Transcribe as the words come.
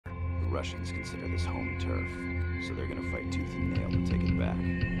Russians consider this home turf, so they're gonna fight tooth and nail to take it back.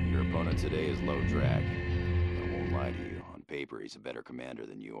 Your opponent today is low drag. I won't lie to you, on paper he's a better commander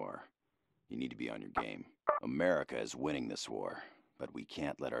than you are. You need to be on your game. America is winning this war, but we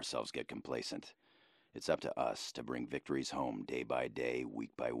can't let ourselves get complacent. It's up to us to bring victories home day by day,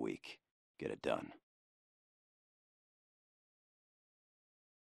 week by week. Get it done.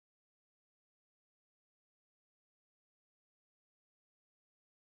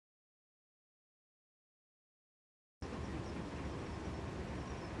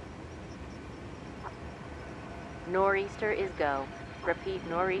 Nor'easter is go. Repeat,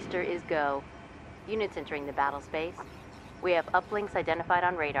 nor'easter is go. Units entering the battle space. We have uplinks identified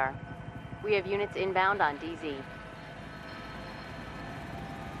on radar. We have units inbound on DZ.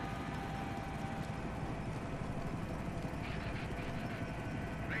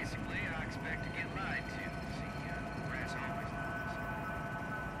 Basically, I expect to get lied to. See, press always lies.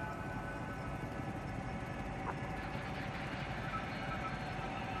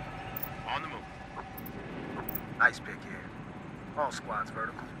 On the move. Nice pick here. All squads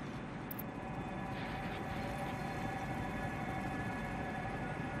vertical.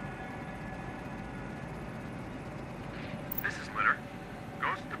 This is Litter.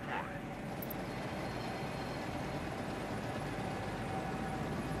 Ghost deploy.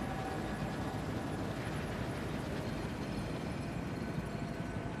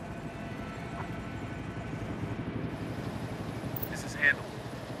 This is Handle.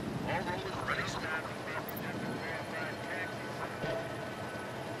 All rollers ready.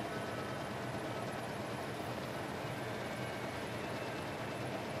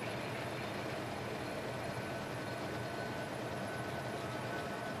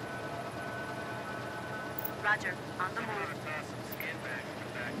 Roger, on the move.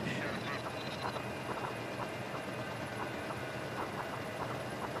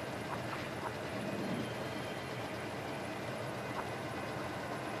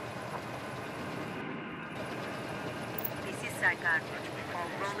 This is Sidecar. All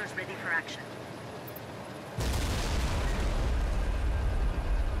rollers ready for action.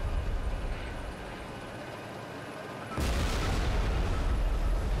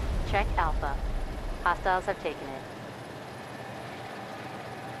 Check Alpha. Hostiles have taken it.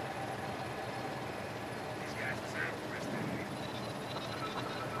 These guys deserve the rest of it.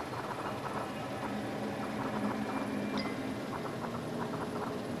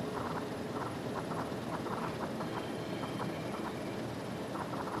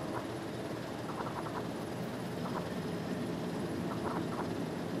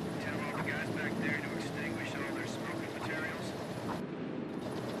 Tell all the guys back there to extinguish all their smoking materials.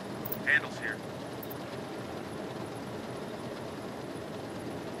 Handles here.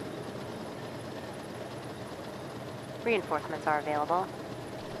 Reinforcements are available.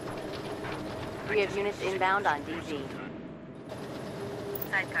 We have units inbound on DZ.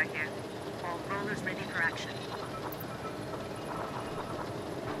 Sidecar here. All rollers ready for action.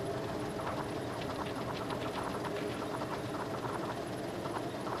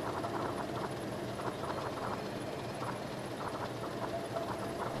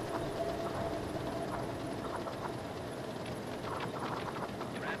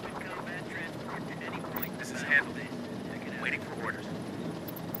 Rapid combat transport to any point. This is Handle. Waiting for orders.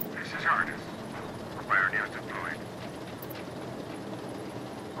 This is Argus. Pioneers deployed.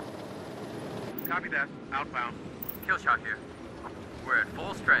 Copy that. Outbound. Killshot here. We're at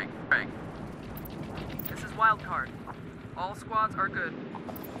full strength. This is Wildcard. All squads are good.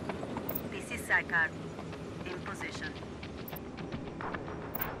 This is Sidecar. In position.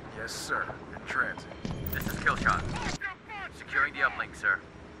 Yes, sir. In transit. This is Killshot. Securing the uplink, sir.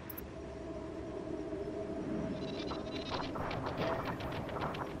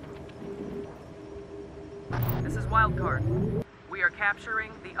 This is Wildcard. We are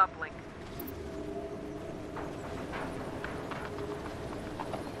capturing the uplink.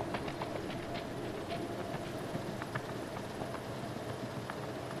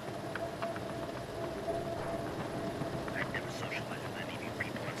 I've never socialized with any of you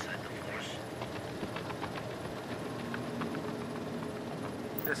people inside the force.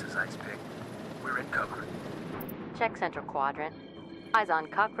 This is Ice Pick. We're in cover. Check Central Quadrant. Eyes on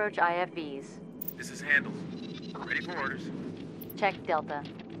cockroach IFVs. This is Handle. Ready for orders. Check Delta.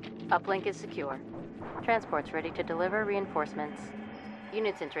 Uplink is secure. Transports ready to deliver reinforcements.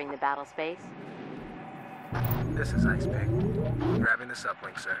 Units entering the battle space. This is Ice Pick. Grabbing this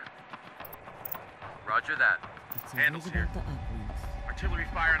uplink, sir. Roger that. Handles here. Artillery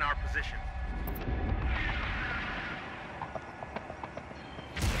fire in our position.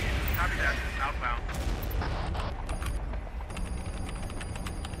 Copy that. Outbound.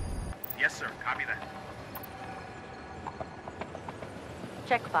 Yes, sir. Copy that.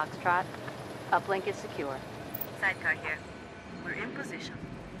 Check Foxtrot. Uplink is secure. Sidecar here. We're in position.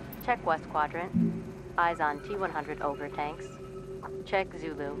 Check West Quadrant. Eyes on T-100 over tanks. Check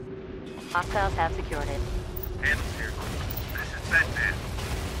Zulu. Hostiles have secured it. Handles here. This is Bedman.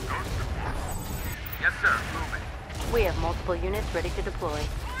 Ghost report. Yes, sir. Moving. We have multiple units ready to deploy.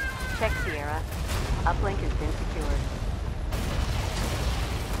 Check Sierra. Uplink has been secured.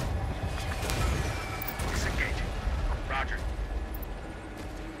 Disengaging. Roger.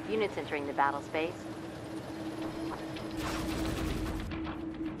 Units entering the battle space.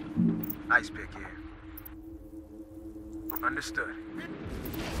 Ice pick here. Understood.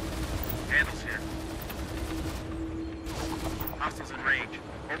 Handles here. Hostiles in range.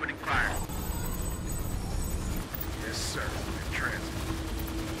 Opening fire. Yes, sir. In transit.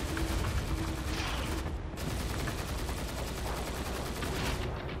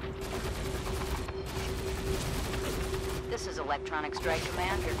 This is Electronic Strike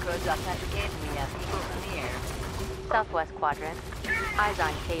Command. Your code's authenticated and we have eagles in the air. Southwest Quadrant. Eyes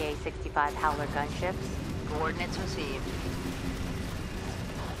on KA-65 Howler gunships. Coordinates received.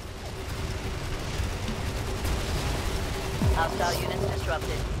 Hostile units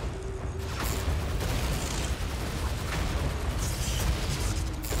disrupted.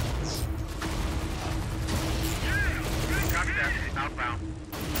 Copy that. Outbound.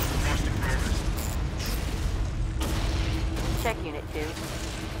 Lost in progress. Check Unit 2.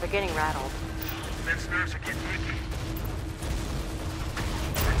 They're getting rattled. Men's nerves are getting icky.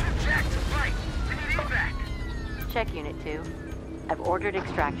 We're too jacked to fight. We need evac. Check Unit 2. I've ordered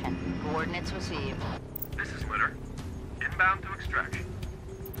extraction. Coordinates received. This is Litter. Inbound to extraction.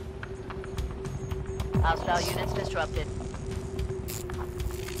 Hostile units disrupted.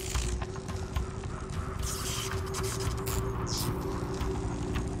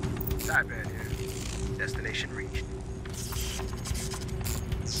 Taipan here. Destination reached.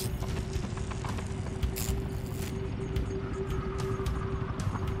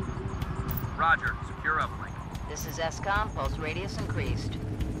 Roger. Secure uplink. This is SCOM. Pulse radius increased.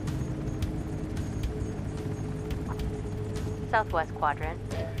 Southwest Quadrant.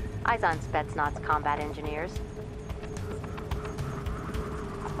 Eyes on Spetsnaz combat engineers.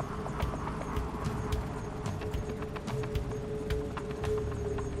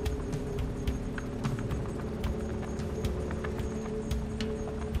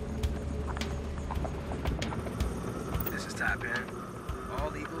 This is Taipan.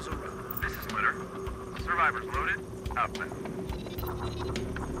 All eagles are up. This is Litter. Survivors loaded. Outbound.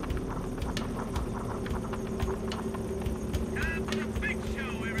 Time for the big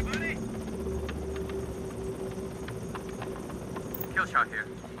show, everybody! Kill shot here.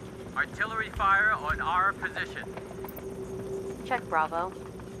 Artillery fire on our position. Check Bravo.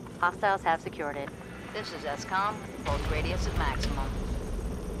 Hostiles have secured it. This is SCOM. Pulse radius at maximum.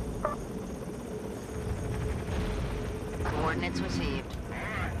 Coordinates received.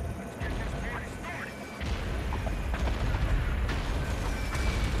 Alright, let's get this party started.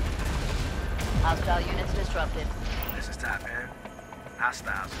 Hostile units disrupted. This is Taipan.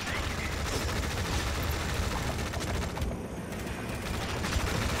 Hostiles are taking it.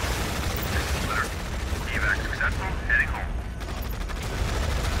 This is Litter. Evac successful. Heading home.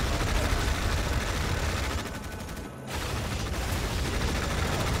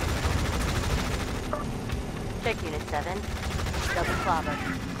 Check Unit 7. Double clobber.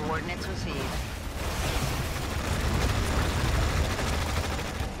 Coordinates received.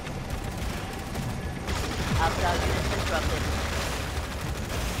 Hostile units disrupted.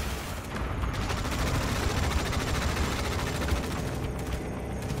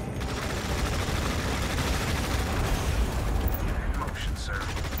 In motion, sir.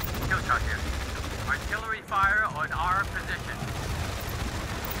 Kill shot here. Artillery fire on our position.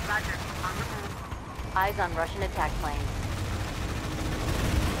 Roger. On the move. Eyes on Russian attack planes.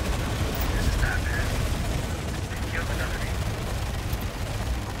 This is Taipan. They killed another eagle.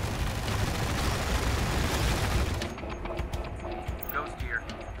 Ghost here.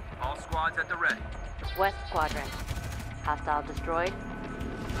 All squads at the ready. West Quadrant. Hostile destroyed.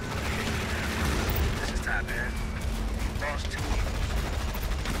 This is Taipan. Lost 2 eagles.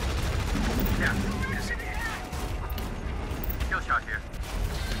 Yeah. Disengage. Kill shot here.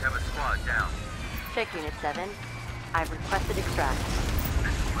 We have a squad down. Check Unit 7. I've requested extract.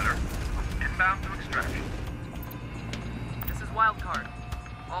 This is Litter. Inbound to extraction. This is Wildcard.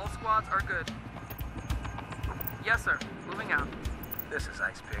 All squads are good. Yes, sir. Moving out. This is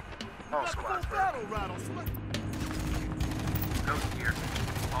Ice Pick. All squads vertical. Ghost here.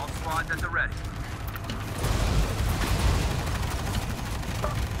 All squads at the ready.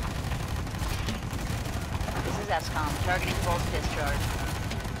 SCOM. Targeting pulse discharge.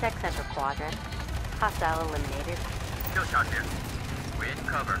 Check center quadrant. Hostile eliminated. Kill shot here. We're in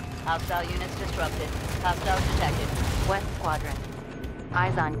cover. Hostile units disrupted. Hostiles detected. West quadrant.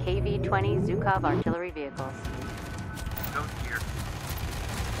 Eyes on KV-20 Zukov artillery vehicles. Go here.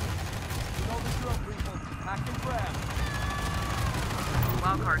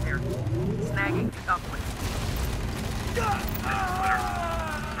 Wildcard here. Snagging the uplinks.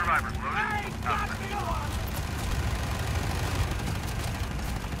 Survivors loaded.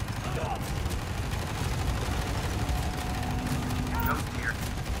 Go here.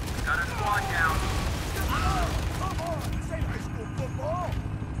 Got a squad down. Come on, this ain't high school football.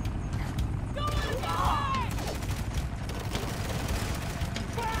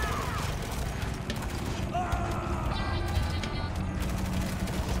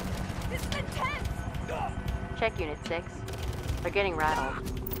 This is intense! Check Unit 6. They're getting rattled.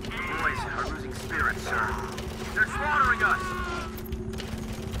 Boys are losing spirit, sir. They're slaughtering us.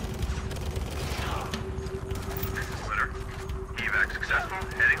 This is Litter. Evac successful,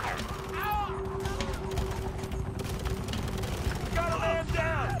 heading home. Got a man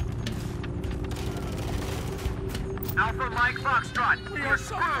down! Alpha Mike Foxtrot. We are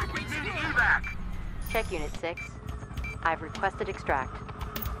screwed. We need evac. Check Unit 6. I've requested extract.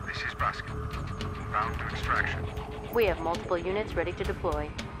 This is Basket. Bound to extraction. We have multiple units ready to deploy.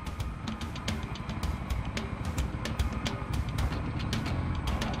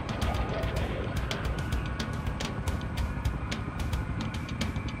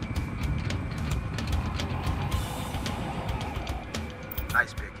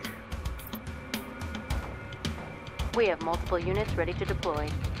 Ice pick here. We have multiple units ready to deploy.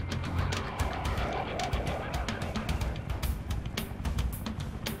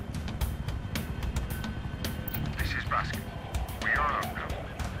 This is Basket. We are up now.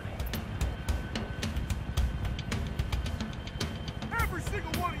 Every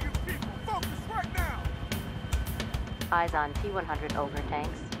single one of you people, focus right now! Eyes on T-100 Ogre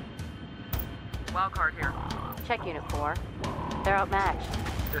tanks. Wildcard here. Check Unit 4. They're outmatched.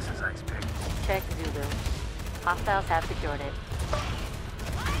 This is Ice pick. Check Zulu. Hostiles have secured it.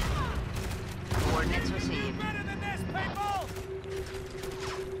 Coordinates received. Better than this, people!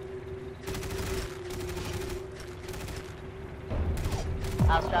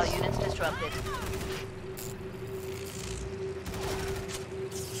 Hostile units disrupted.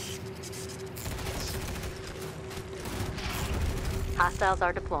 Hostiles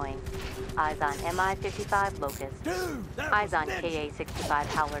are deploying. Eyes on Mi-55 Locust. Dude, Eyes on Ka-65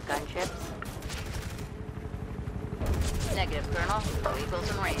 Howler gunships. Negative, Colonel. Vehicles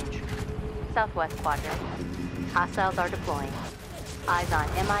in range. Southwest quadrant. Hostiles are deploying. Eyes on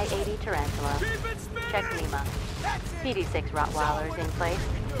Mi-80 Tarantula. Check Lima. PD-6 Rottweilers in place.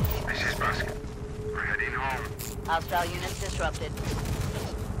 This is Basket. We're heading home. Hostile units disrupted.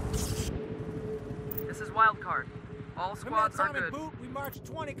 This is Wildcard. All squads are good. Boot, we marched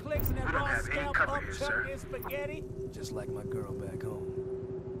 20 clicks in that We don't raw have any scalp cover up here, chuck sir. and spaghetti. Just like my girl back home.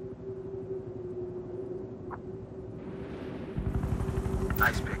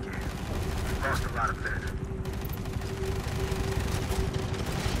 Ice pick here. Lost a lot of men.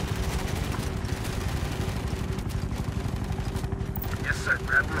 Yes, sir.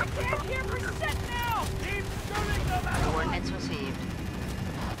 Grab me up. Can't hear for shit now! Keep shooting no matter what! Coordinates received.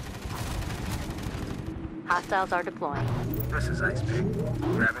 Hostiles are deploying. This is Ice pick.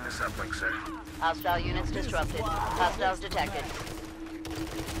 Grabbing this uplink, sir. Hostile units disrupted. Hostiles detected.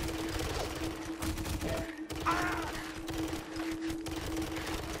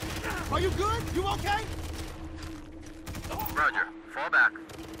 Are you good? You okay? Roger. Fall back.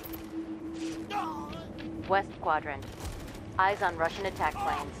 West quadrant. Eyes on Russian attack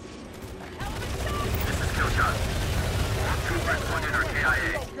planes. This is Killshot. All troopers wounded or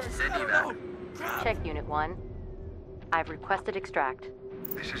KIA. Send evac. Check Unit 1. I've requested extract.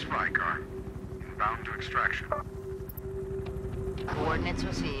 This is Rycar. Inbound to extraction. Coordinates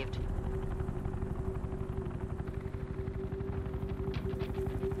received.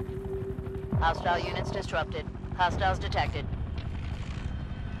 Hostile units disrupted. Hostiles detected.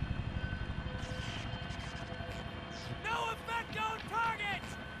 No effect on target!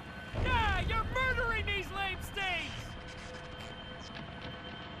 Yeah, you're murdering these lame stains!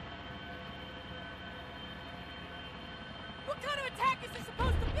 What kind of attack is this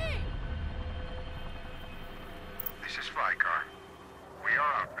supposed to be? This is Rycar. We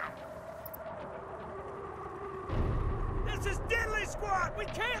are out now. This is Diddley Squad! We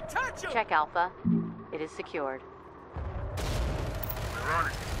can't touch them! Check Alpha. It is secured. We're on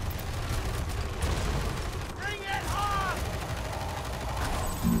it. Bring it hard!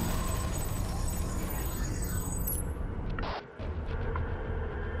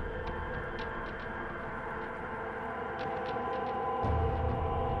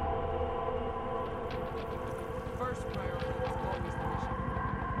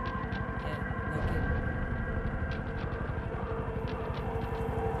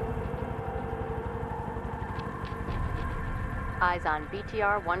 Eyes on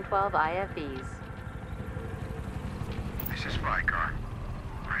BTR 112 IFVs. This is Vicar.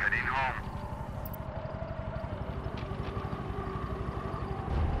 We're heading home.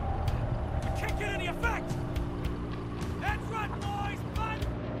 Can't get any effect! Let's run, boys! Run!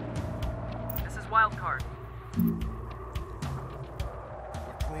 This is Wildcard. We're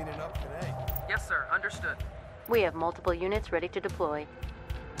cleaning up today. Yes, sir. Understood. We have multiple units ready to deploy.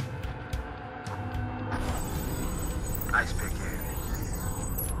 Ice pick here.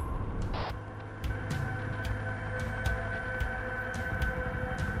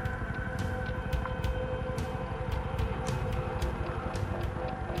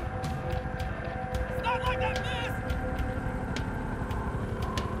 Not like that, miss!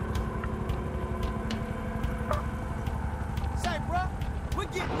 Say, bruh, we're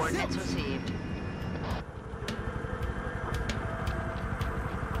getting Coordinates zipped. received.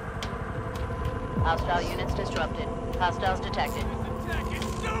 Hostile units disrupted. Hostiles detected. Attack is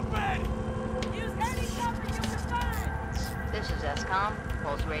stupid! Use any cover you can find! This is SCOM.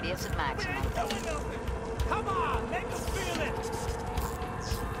 Pulse radius at We maximum. ain't doing nothing! Come on, make us feel it!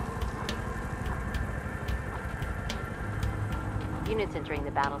 Units entering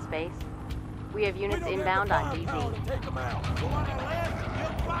the battle space. We have units We don't inbound have on the firepower DZ. to take them out. Go on our land and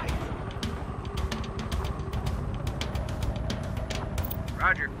you'll fight.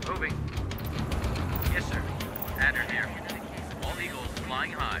 Roger, moving. Yes, sir. Adder here. All Eagles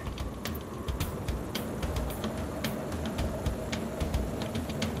flying high.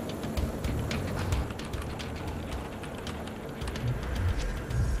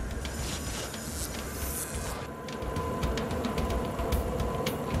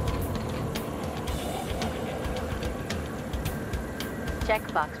 Check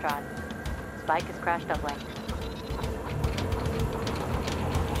Foxtrot. Spike has crashed uplink.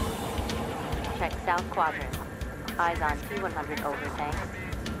 Check South Quadrant. Eyes on P-100 over tanks.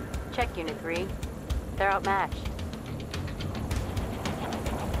 Check Unit 3. They're outmatched.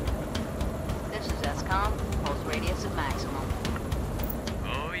 This is SCOM. Pulse radius at maximum.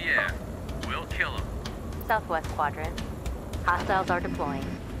 Oh, yeah. We'll kill them. Southwest Quadrant. Hostiles are deploying.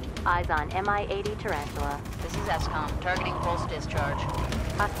 Eyes on Mi-80 Tarantula. This is SCOM. Targeting pulse discharge.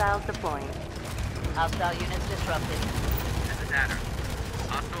 Hostiles deploying. Hostile units disrupted. This is Adder.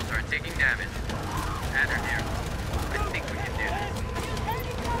 Hostiles are taking damage. Adder here. I think we can do this. Use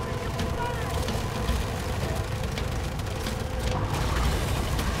any cover you can find!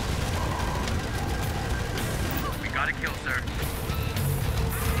 We got a kill, sir.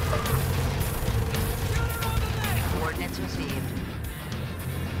 Coordinates received.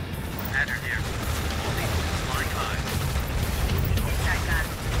 Adder here. All Eagles flying high.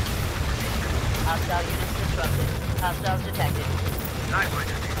 Hostile units disrupted. Hostiles detected.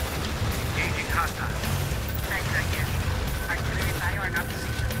 Sidewinder here. Engaging hostile.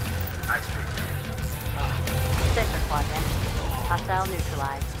 Ice pick. Center Quadrant. Hostile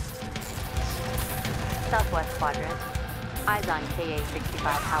neutralized. Southwest Quadrant. Eyes on KA-65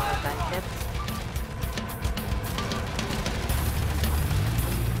 Howler gunships.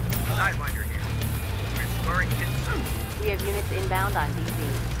 Sidewinder here. Restoring hit zone. We have units inbound on DZ.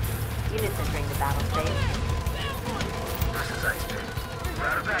 Units entering the battle space. This is Ice pick. We're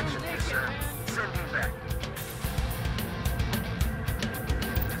out of action here, sir. Sending back.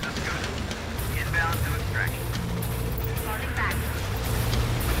 This is good. Inbound to extraction. Falling back.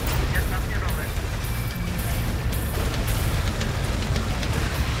 Yes, I'm here already.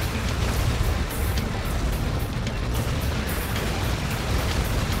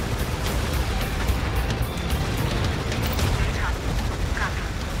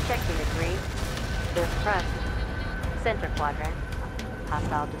 Check Unit 3. They're crushed. Center Quadrant.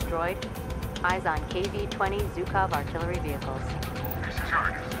 Hostile destroyed. Eyes on KV-20 Zukov artillery vehicles. This is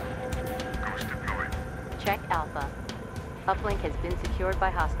Argus. Ghost deployed. Check Alpha. Uplink has been secured by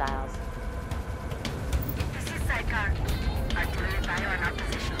hostiles. This is Sidecar. Artillery fire on our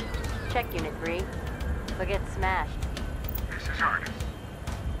position. Check Unit 3. They'll get smashed. This is Argus.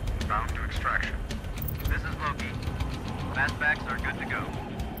 Bound to extraction. This is Loki. Fastbacks are good to go.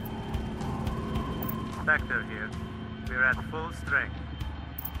 Spectre here. We're at full strength.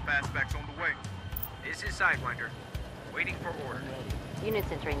 Fastbacks on the way. This is Sidewinder. Waiting for order. Units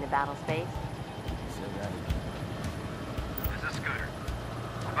entering the battle space. This is Scooter.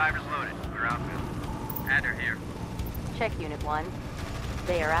 Survivors loaded. We're outfit. Adder here. Check Unit 1.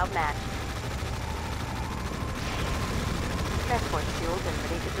 They are outmatched. Transport fueled and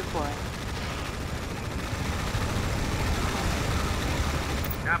ready to deploy.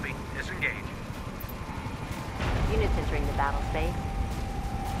 Copy. Disengage. Units entering the battle space.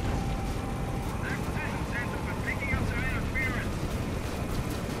 Picking up some interference.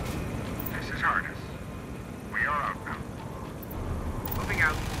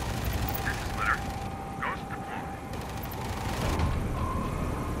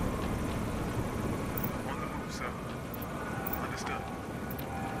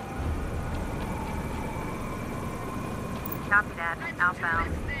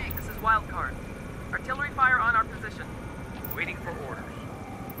 Outbound. This is Wildcard. Artillery fire on our position. Waiting for orders.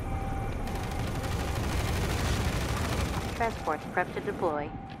 Transports prepped to deploy.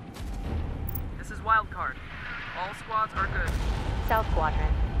 This is Wildcard. All squads are good. South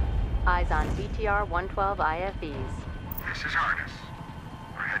Quadrant. Eyes on BTR 112 IFVs. This is Harness.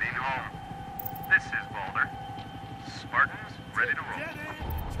 We're heading home. This is Boulder. Spartans ready to roll. Get in!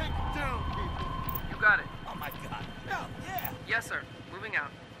 Take it down, people! You got it. Oh my god! Hell yeah! Yes, sir. Moving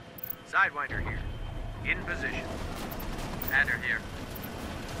out. Sidewinder here. In position. Adder here.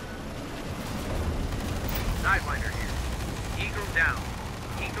 Sidewinder here. Eagle down.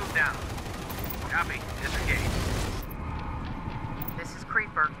 Eagle down. Copy. Disengage. This is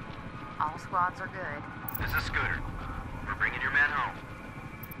Creeper. All squads are good. This is Scooter. We're bringing your men home.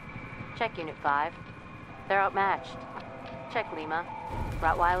 Check Unit 5. They're outmatched. Check Lima.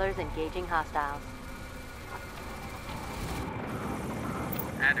 Rottweilers engaging hostiles.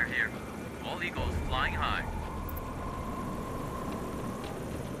 Adder here. All Eagles flying high.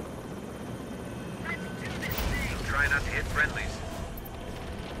 Try not to hit friendlies.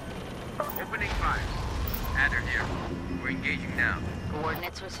 Opening fire. Adder here. We're engaging now.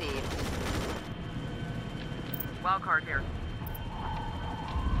 Coordinates received. Wildcard here.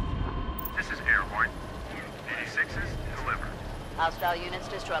 This is Airborne. 86s deliver. Hostile units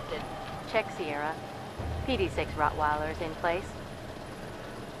disrupted. Check Sierra. PD-6 Rottweilers in place.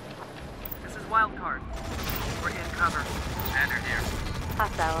 This is Wildcard. We're in cover. Adder here.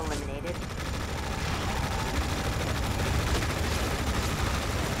 Hostile eliminated.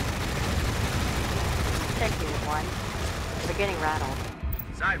 Check Unit 1. They're getting rattled.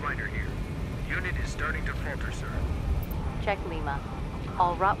 Sidewinder here. Unit is starting to falter, sir. Check Lima.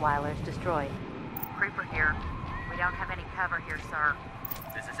 All Rottweilers destroyed. Creeper here. We don't have any cover here, sir.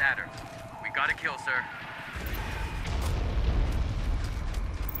 This is Adder. We got a kill, sir.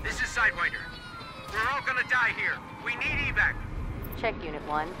 This is Sidewinder. We're all gonna die here. We need evac. Check Unit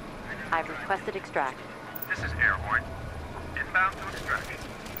 1. I've requested extract. This is Airborne. Inbound to extraction.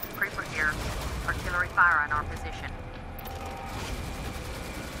 Creeper here. Artillery fire on our position.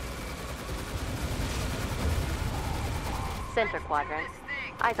 Center Quadrant.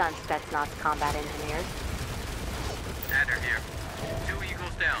 Eyes on Spetsnaz combat engineers. Adder here. 2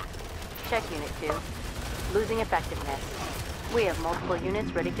 Eagles down. Check Unit 2. Losing effectiveness. We have multiple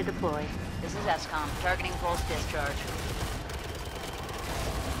units ready to deploy. This is ESCOM. Targeting pulse discharge.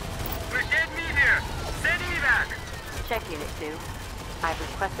 We're dead meat here. Send evac. Check Unit 2. I've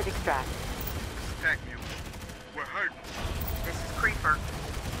requested extract. Attack mule. We're hurt. This is Creeper.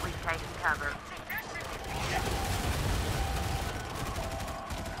 We've taken cover.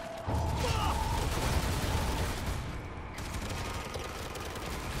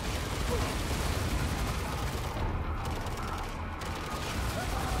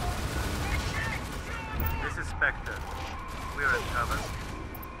 This is Spectre. We're in cover.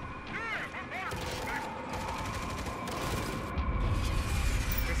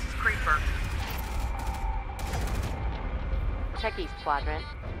 This is Creeper. Check East Quadrant.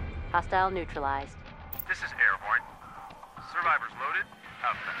 Hostile neutralized. This is Airborne. Survivors loaded.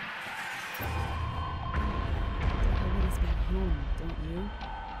 Outbound. Everybody's back home, don't you?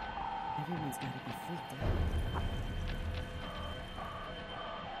 Everyone's gotta be freaked out.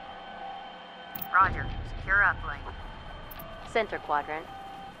 Roger. Secure uplink. Center Quadrant.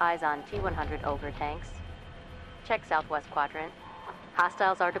 Eyes on T-100 Ogre tanks. Check Southwest Quadrant.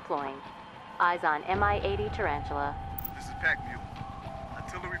 Hostiles are deploying. Eyes on Mi-80 Tarantula. This is Pack Mule.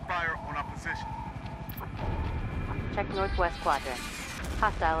 Artillery fire on our position. Check Northwest Quadrant.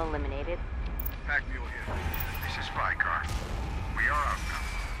 Hostile eliminated. Pack Mule here. This is Spy Car. We are outbound.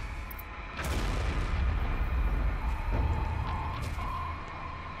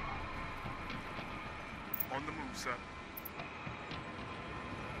 On the move, sir.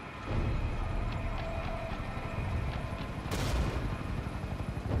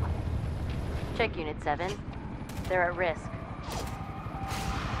 Check Unit 7. They're at risk.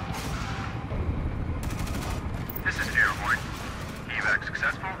 This is Airborne. Evac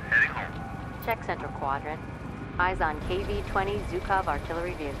successful. Heading home. Check Central Quadrant. Eyes on KV-20 Zhukov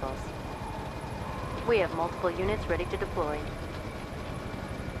artillery vehicles. We have multiple units ready to deploy.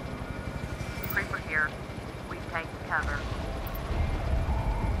 Creeper here. We've taken cover.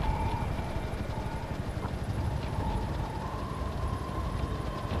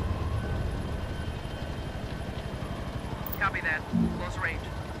 Copy that. Close range.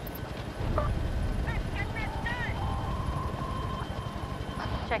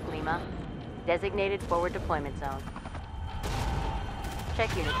 Check Lima. Designated forward deployment zone. Check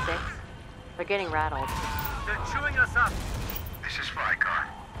Unit 6. They're getting rattled. They're chewing us up. This is Flycar.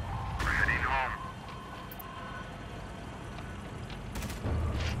 We're heading home.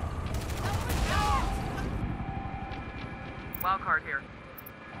 Wildcard here.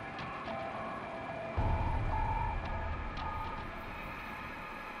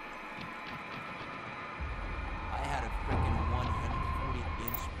 I had a freaking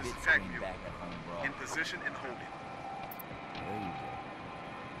 140-inch This bit is Tech screen View. back at home, bro. In position and holding. There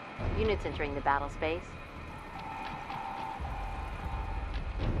you go. Units entering the battle space.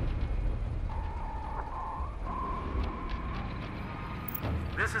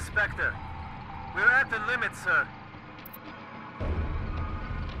 This is Spectre. We're at the limit, sir.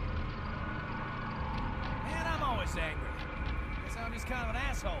 Man, I'm always angry. Guess I'm just kind of an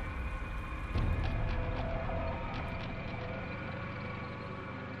asshole.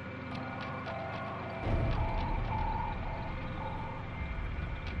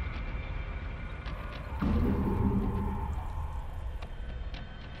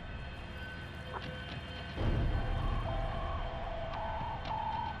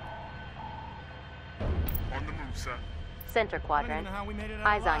 On the move, sir. Center I don't even quadrant. know how we made it out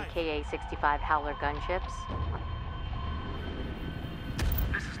Eyes on alive. KA-65 Howler gunships.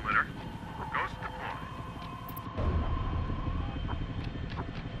 This is Litter. Ghost deploy.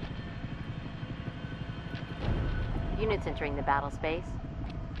 Units entering the battle space.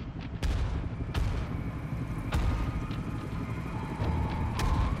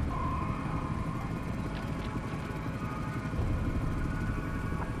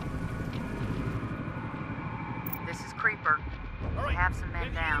 This is Creeper. All We right, have some men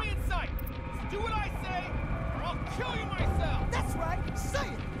there's down. enemy in sight. Just do what I say, or I'll kill you myself. That's right. Say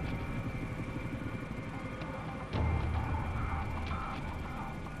it.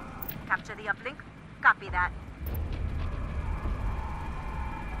 Capture the uplink. Copy that.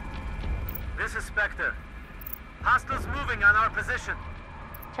 This is Spectre. Hostiles moving on our position.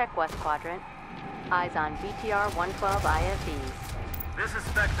 Check west quadrant. Eyes on BTR-112 IFEs. This is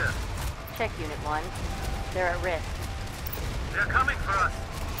Spectre. Check Unit 1. They're at risk. They're coming for us.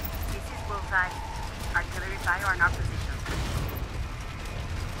 This is Bullseye. Artillery fire on our position.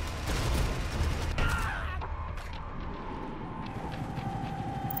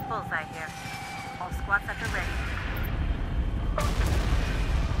 Bullseye here. All squads at the ready.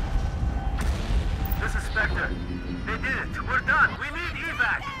 This is Spectre. They did it. We're done. We need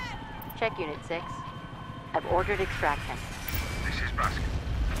evac. Check Unit 6. I've ordered extraction. This is Basket.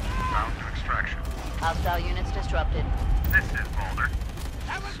 Bound to extraction. Hostile units disrupted. This is Boulder.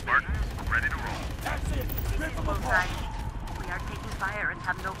 Spartans ready to roll. That's it. This is Bullseye. We are taking fire and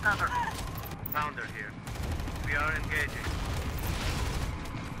have no cover. Founder here. We are engaging.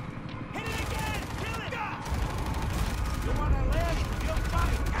 Hit it again. Kill it. You want to live? You'll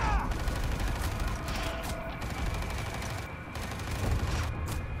fight.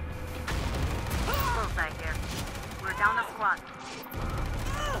 Bullseye here. We're down a squad.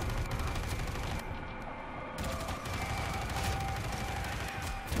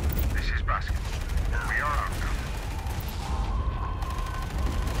 This is Basket. We are outnumbered.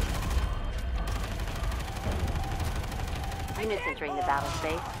 Units entering the battle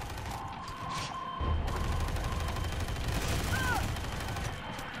space.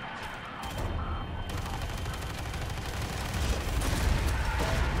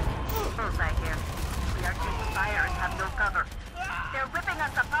 Bullseye here. We are taking fire and have no cover. They're ripping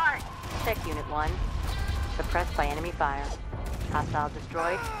us apart. Check Unit 1. Suppressed by enemy fire. Hostile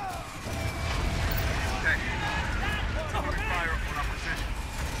destroyed. Tech. Artillery fire on our position.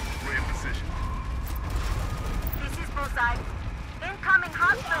 We're in position. This is Bullseye. Incoming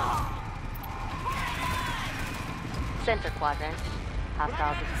hostiles. Center quadrant.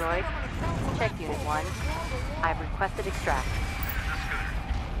 Hostile destroyed. Check Unit 1. I've requested extract. This is a scooter.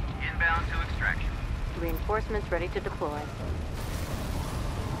 Inbound to extraction. Reinforcements ready to deploy.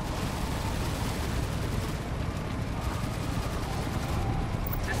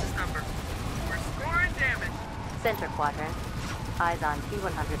 This is number. We're scoring damage. Center quadrant. Eyes on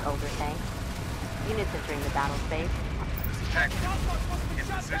T-100 older tanks. Units entering the battle space. This is Tech. In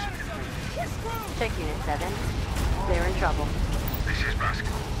position and holding. Check Unit 7. They're in trouble. This is Basket.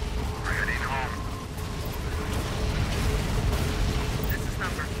 We're heading home. This is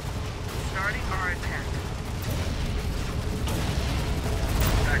number. Starting our attack.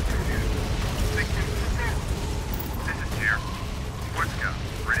 Back to you. Thank you. This is Tier. Wood Scout.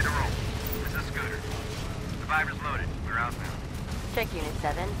 Ready to roll. This is Scooter. Survivors loaded. We're outbound. Check Unit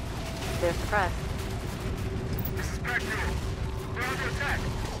 7. They're suppressed. This is Back Fuel. We're under attack.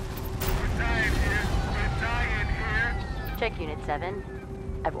 We're dying here. We're dying here. Check Unit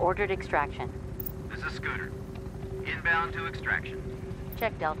 7. I've ordered extraction. This is Scooter. Inbound to extraction.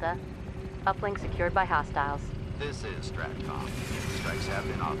 Check Delta. Uplink secured by hostiles. This is Stratcom. Strikes have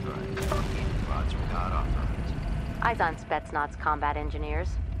been authorized. Rods are not authorized. Eyes on Spetsnaz combat engineers.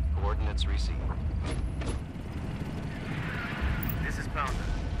 Coordinates received. This is Pounder.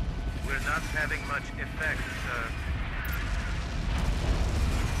 We're not having much effect, sir.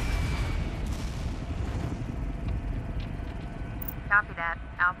 Copy that.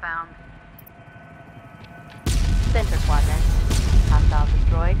 Outbound. Center quadrant. Hostile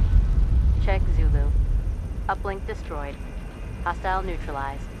destroyed. Check Zulu. Uplink destroyed. Hostile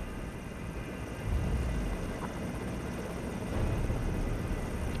neutralized.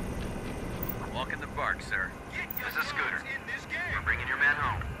 Walk in the bark, sir. This is Scooter. We're bringing your man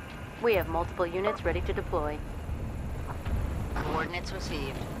home. We have multiple units ready to deploy. Coordinates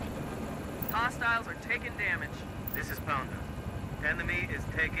received. Hostiles are taking damage. This is Pounder. Enemy is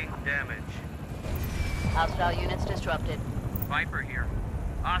taking damage. Hostile units disrupted. Viper here.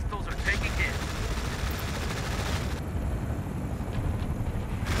 Hostiles are taking hits.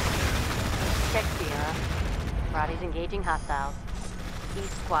 Check Sierra. Roddy's engaging hostiles.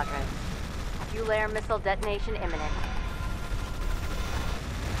 East quadrant. Fuel air missile detonation imminent.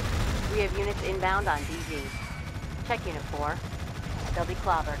 We have units inbound on DZ. Check Unit 4. They'll be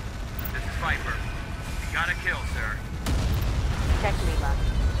clobbered. This is Viper. You got a kill, sir. Check Lima.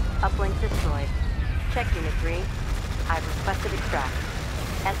 Uplink destroyed. Check Unit 3. I've requested extract.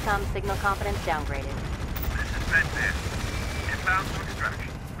 SCOM signal confidence downgraded. This is Bedman. Inbound to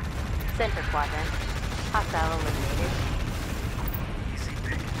extraction. Center quadrant. Hostile eliminated. Easy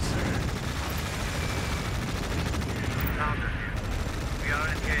pickings, sir. Pounder here. We are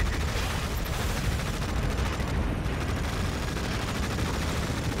engaging.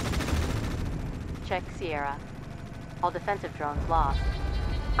 Check Sierra. All defensive drones lost.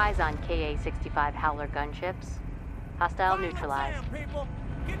 Eyes on KA-65 Howler gunships. Hostile neutralized. People,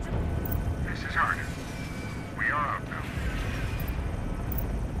 get your... This is Harder. We are out now.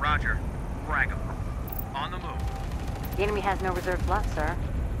 Roger. Frag 'em. On the move. The enemy has no reserves left, sir.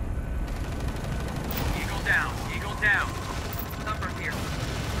 Eagle down. Eagle down. Number here.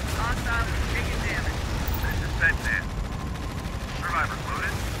 Hostiles are taking damage. This is Bedman. Survivors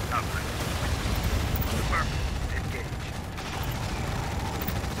loaded. Outlet. Perfect. Engage.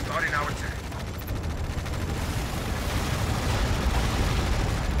 Starting our attack.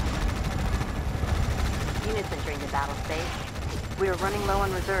 Units entering the battle space. We are running low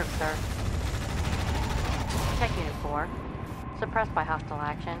on reserves, sir. Check Unit 4. Suppressed by hostile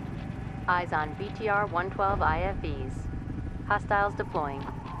action. Eyes on BTR-112 IFVs. Hostiles deploying.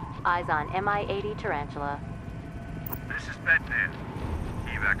 Eyes on Mi-80 Tarantula. This is Bedman.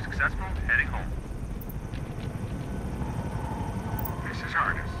 Evac successful. Heading home. This is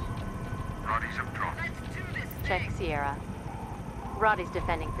Harness. Roddy's up drop. Check Sierra. Roddy's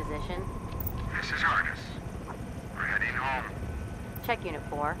defending position. This is Harness. We're heading home. Check Unit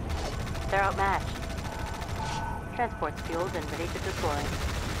 4. They're outmatched. Transport's fueled and ready to deploy.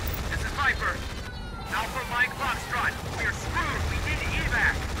 This is Viper. Alpha Mike Foxtrot. We're screwed. We need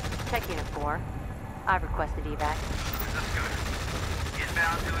evac. Check Unit 4. I've requested evac. This is Scooter.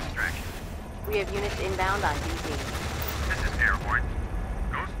 Inbound to extraction. We have units inbound on DZ. This is Airborne.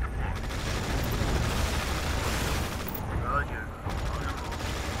 Ghost deployed. Roger.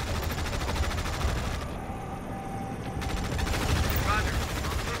 Roger.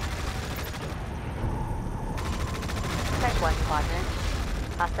 Check West Quadrant.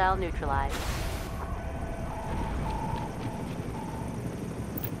 Hostile neutralized.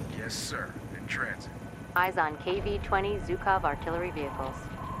 Yes, sir. In transit. Eyes on KV-20 Zukov artillery vehicles.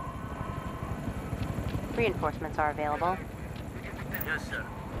 Reinforcements are available. Yes, sir.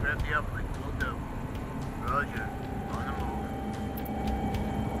 Grab the uplink. Will do. Roger. On the move.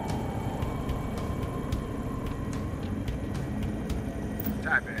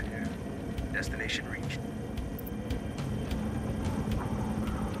 Tie pad here. Destination reached.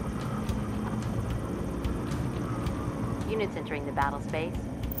 Units entering the battle space.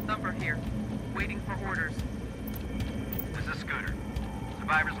 Number here. Waiting for orders. This is Scooter.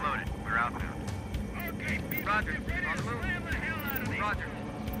 Survivors loaded. We're outbound. Roger. On the move. Roger.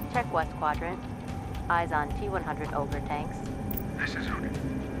 Check West Quadrant. Eyes on T-100 Ogre tanks. This is Hogan.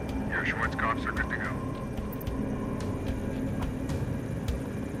 Your Schwarzkopfs are good to go.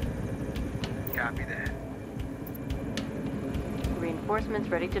 Copy that. Reinforcements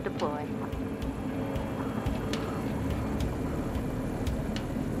ready to deploy.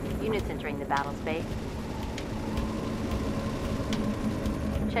 Units entering the battle space.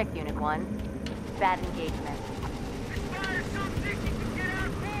 Check Unit 1. Bad engagement.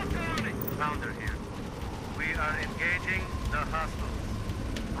 Pounder here. We are engaging the hostiles.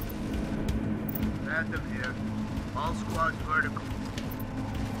 Random here. All squads vertical.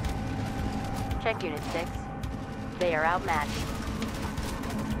 Check Unit 6. They are outmatched.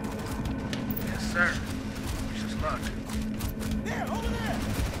 Yes, sir. Wish us luck. There, over there!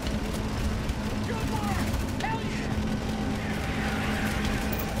 Good work! Hell yeah!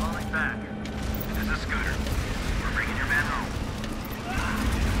 Falling back. This is a scooter. We're bringing your men home.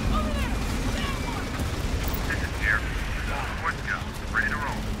 Over there! That one! This is Jeremy. Reports go. Ready to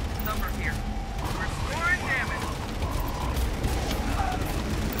roll. Number here. Restoring damage.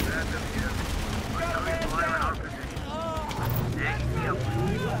 Random here. Battalion fire in our position. Yep.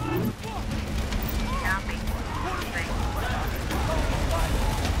 Copy. Moving.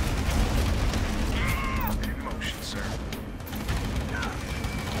 In motion, sir.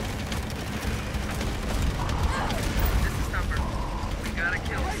 This is number. We got a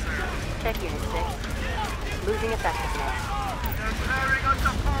kill, sir. Check Unit 6. Losing effectiveness. They're tearing us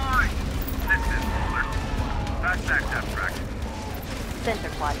apart! This is Bowler. Fast back that track.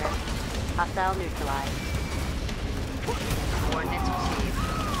 Center quadrant. Hostile neutralized. Coordinates received.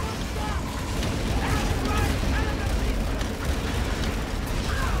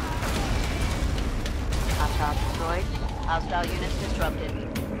 Hostile destroyed. Hostile units disrupted.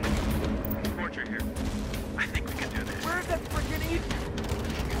 Portrait here. I think we can do this. Where's that frickin' Ethan?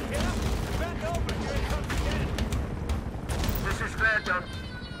 Get up! Bend over! Here it comes again! This is Phantom.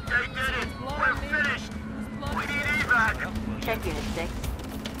 They did it! We're finished! We need evac! Check Unit 6.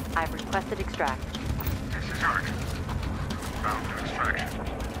 I've requested extract. This is Hart. Bound to extraction.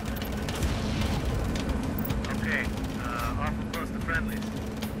 Okay, offer post the friendlies.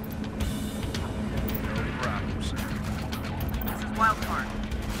 No problem, sir. This is Wildcard.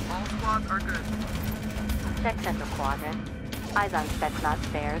 All squads are good. Check Central Quadrant. Eyes on Spetsnaz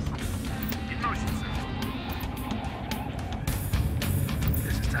spares. In motion, sir.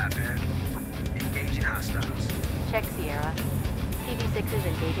 This is Top End. Engaging hostiles. Check Sierra. TV6 is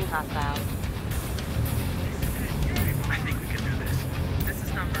engaging hostiles. I think we can do this. This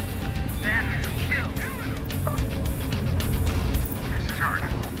is number. That kill. This is Hart.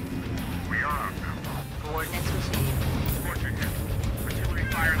 We are up. Coordinates received. Portrait here. Artillery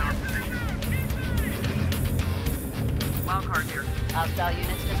fire in our position. Wildcard here. Hostile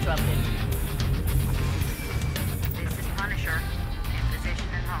units disrupted. This is Punisher. In position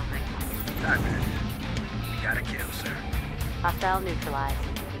and holding. Top End. We got a kill, sir. Hostile neutralized.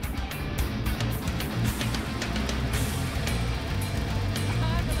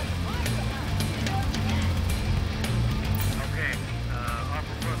 Okay,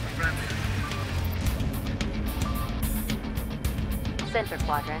 offer post the friendlies. Center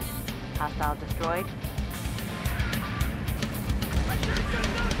Quadrant. Hostile destroyed.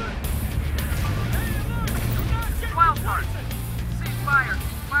 Wildcard. Cease fire.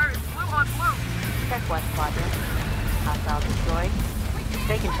 Fire is blue on blue. Check West Quadrant. Hostile destroyed.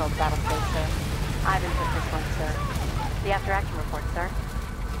 They control the battle space, sir. I've input this one, sir. The after action report, sir.